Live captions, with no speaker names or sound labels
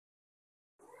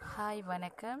Hi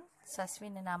வணக்கம்.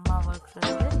 சஸ்வின் அம்மா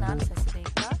ஒர்க்லேருந்து நான்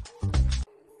சசிரேகா.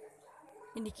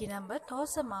 இன்றைக்கி நம்ம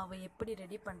தோசை மாவு எப்படி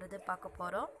ரெடி பண்ணுறது பார்க்க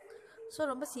போகிறோம். ஸோ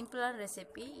ரொம்ப சிம்பிளான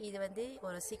ரெசிபி. இது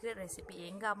ஒரு சீக்ரெட் ரெசிபி.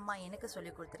 எங்கள் அம்மா எனக்கு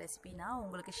சொல்லிக் கொடுத்த ரெசிபி நான்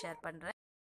உங்களுக்கு ஷேர் பண்ணுறேன்.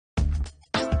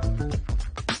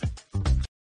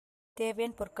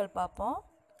 தேவையான பொருட்கள் பார்ப்போம்.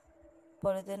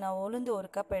 இப்பொழுது நான் உளுந்து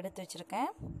 1 கப் எடுத்து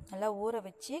வச்சுருக்கேன். நல்லா ஊற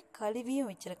வச்சு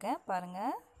கழுவியும் வச்சுருக்கேன்.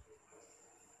 பாருங்கள்,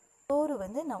 சோறு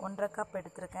நான் 1.5 கப்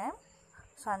எடுத்திருக்கேன்.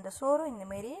 ஸோ அந்த சோறும்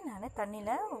இந்தமாரி நான்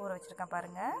தண்ணியில் ஊற வச்சுருக்கேன்.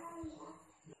 பாருங்கள்,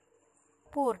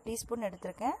 உப்பு 1 டீஸ்பூன்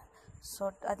எடுத்திருக்கேன். ஸோ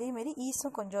அதேமாரி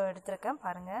ஈஸும் கொஞ்சம் எடுத்திருக்கேன்.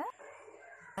 பாருங்கள்,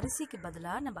 அரிசிக்கு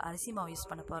பதிலாக நம்ம அரிசி மாவு யூஸ்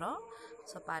பண்ண போகிறோம்.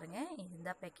 ஸோ பாருங்கள்,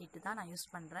 இந்த பேக்கெட்டு தான் நான் யூஸ்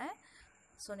பண்ணுறேன்.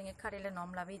 ஸோ நீங்கள் கடையில்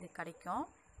நார்மலாகவே இது கிடைக்கும்.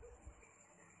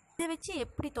 இதை வச்சு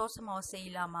எப்படி தோசை மாவு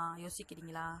செய்யலாமா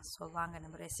யோசிக்கிறீங்களா? ஸோ வாங்க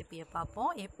நம்ம ரெசிபியை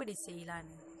பார்ப்போம் எப்படி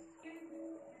செய்யலான்னு.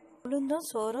 உளுந்தும்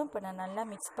சோறும் இப்போ நான் நல்லா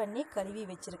மிக்ஸ் பண்ணி கழுவி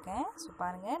வச்சுருக்கேன். ஸோ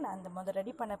பாருங்கள், நான் அந்த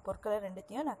ரெடி பண்ண பொருட்களை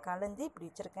ரெண்டுத்தையும் நான் கலந்து இப்படி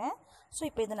வச்சுருக்கேன். ஸோ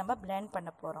இப்போ இதை நம்ம பிளெண்ட் பண்ண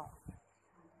போகிறோம்.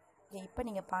 இப்போ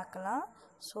நீங்கள் பார்க்கலாம்,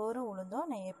 சோறும் உளுந்தும்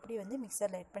நான் எப்படி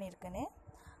மிக்சரில் ஆட் பண்ணியிருக்கேன்னு.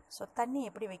 ஸோ தண்ணி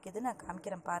எப்படி வைக்கிது நான்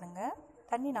காமிக்கிறேன். பாருங்கள்,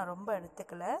 தண்ணி நான் ரொம்ப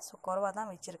எடுத்துக்கல. ஸோ குறைவாக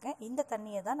தான் வச்சுருக்கேன். இந்த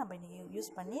தண்ணியை தான் நம்ம இன்றைக்கி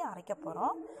யூஸ் பண்ணி அரைக்க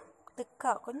போகிறோம்.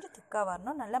 கொஞ்சம் திக்காக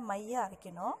வரணும், நல்லா மையாக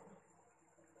அரைக்கணும்.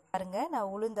 பாருங்கள்,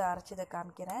 நான் உளுந்து அரைச்சதை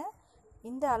காமிக்கிறேன்.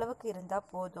 இந்த அளவுக்கு இருந்தால்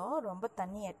போதும், ரொம்ப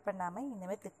தண்ணி ஆட் பண்ணாமல்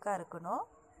இந்தமாதிரி திக்காக இருக்கணும்.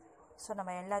 ஸோ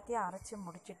நம்ம எல்லாத்தையும் அரைச்சி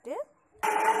முடிச்சுட்டு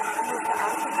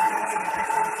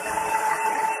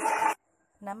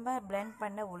நம்ம பிளெண்ட்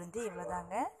பண்ண உளுந்து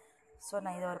இவ்வளோதாங்க. ஸோ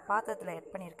நான் இதை ஒரு பாத்திரத்தில்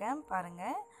ஆட் பண்ணியிருக்கேன்.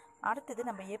 பாருங்கள், அடுத்தது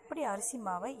நம்ம எப்படி அரிசி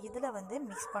மாவை இதில்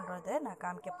மிக்ஸ் பண்ணுறதை நான்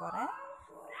காமிக்க போகிறேன்.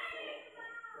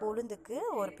 உளுந்துக்கு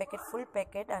 1 பேக்கெட் ஃபுல்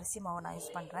பேக்கெட் அரிசி மாவு நான்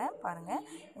யூஸ் பண்ணுறேன். பாருங்கள்,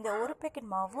 இந்த 1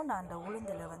 பேக்கெட் மாவும் நான் அந்த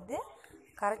உளுந்தில்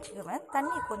கரைச்சிக்குவேன்.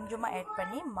 தண்ணி கொஞ்சமாக ஆட்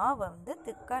பண்ணி மாவை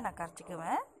திக்காக நான்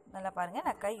கரைச்சிக்குவேன். நல்லா பாருங்கள்,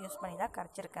 நான் கை யூஸ் பண்ணி தான்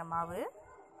கரைச்சிருக்கேன் மாவு.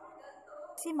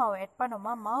 அரிசி மாவு ஆட்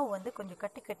பண்ணுமா மாவு கொஞ்சம்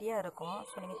கட்டி கட்டியாக இருக்கும்.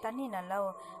 ஸோ நீங்கள் தண்ணி நல்லா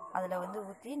அதில்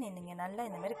ஊற்றி நீங்கள் நல்லா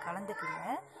இந்தமாரி கலந்துக்குங்க.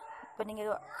 இப்போ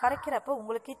நீங்கள் கரைக்கிறப்போ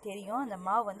உங்களுக்கே தெரியும் அந்த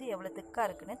மாவு எவ்வளோ திக்காக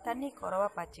இருக்குன்னு. தண்ணி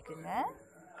குறைவாக பாய்ச்சிக்குங்க.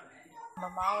 நம்ம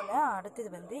மாவில்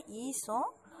அடுத்தது ஈஸும்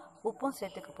உப்பும்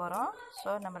சேர்த்துக்க போகிறோம். ஸோ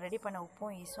நம்ம ரெடி பண்ண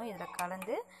உப்பும் ஈஸும் இதில்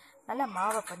கலந்து நல்லா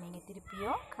மாவை பண்ணிங்க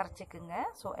திருப்பியும் கரைச்சிக்குங்க.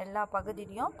 ஸோ எல்லா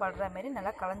பகுதியிலையும் படுற மாரி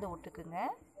நல்லா கலந்து விட்டுக்குங்க.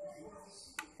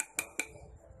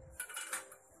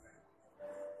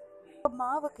 இப்போ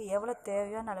மாவுக்கு எவ்வளோ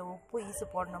தேவையோ நல்ல உப்பு ஈஸு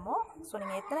போடணுமோ. ஸோ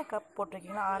நீங்கள் எத்தனை கப்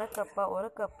போட்டிருக்கீங்களோ, 1/2 கப்பா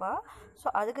 1 கப்பா, ஸோ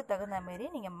அதுக்கு தகுந்த மாரி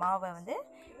நீங்கள் மாவை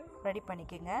ரெடி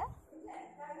பண்ணிக்கோங்க.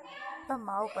 இப்போ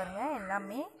மாவு பாருங்கள்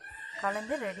எல்லாமே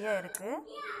கலந்து ரெடியாக இருக்குது.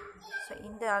 ஸோ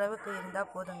இந்த அளவுக்கு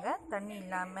இருந்தால் போதுங்க, தண்ணி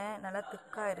இல்லாமல் நல்லா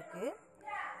திக்காக இருக்குது.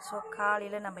 ஸோ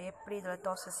காலையில் நம்ம எப்படி இதில்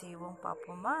தோசை செய்வோம்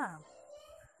பார்ப்போமா?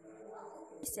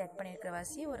 செட் பண்ணியிருக்கிற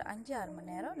வாசி ஒரு 5-6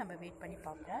 மணி நேரம் நம்ம வெயிட் பண்ணி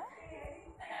பார்ப்போம்.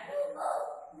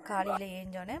 காலையில்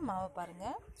ஏஞ்சோடனே மாவை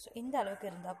பாருங்கள். ஸோ இந்த அளவுக்கு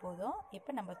இருந்தால் போதும்.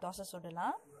 இப்போ நம்ம தோசை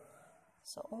சுடலாம்.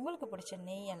 ஸோ உங்களுக்கு பிடிச்ச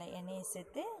எண்ணெயை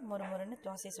சேர்த்து முறுமுறுன்னு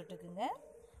தோசையை சுட்டுக்குங்க.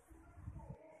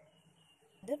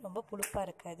 ரொம்ப புளிப்பாக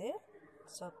இருக்காது.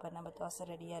 ஸோ இப்போ நம்ம தோசை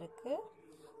ரெடியாக இருக்குது.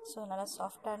 ஸோ நல்லா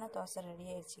சாஃப்டான தோசை ரெடி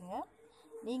ஆயிடுச்சுங்க.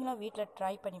 நீங்களும் வீட்டில்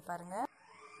ட்ரை பண்ணி பாருங்கள்.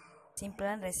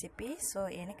 சிம்பிளான ரெசிபி. ஸோ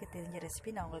எனக்கு தெரிஞ்ச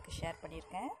ரெசிபி நான் உங்களுக்கு ஷேர்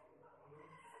பண்ணியிருக்கேன்.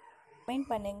 கமெண்ட்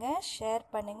பண்ணுங்கள், ஷேர்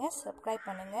பண்ணுங்கள், சப்ஸ்கிரைப்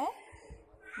பண்ணுங்கள்.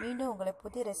 மீண்டும் உங்களை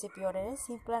புதிய ரெசிபியோட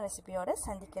சிம்பிளான ரெசிபியோடு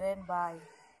சந்திக்கிறேன். பாய்.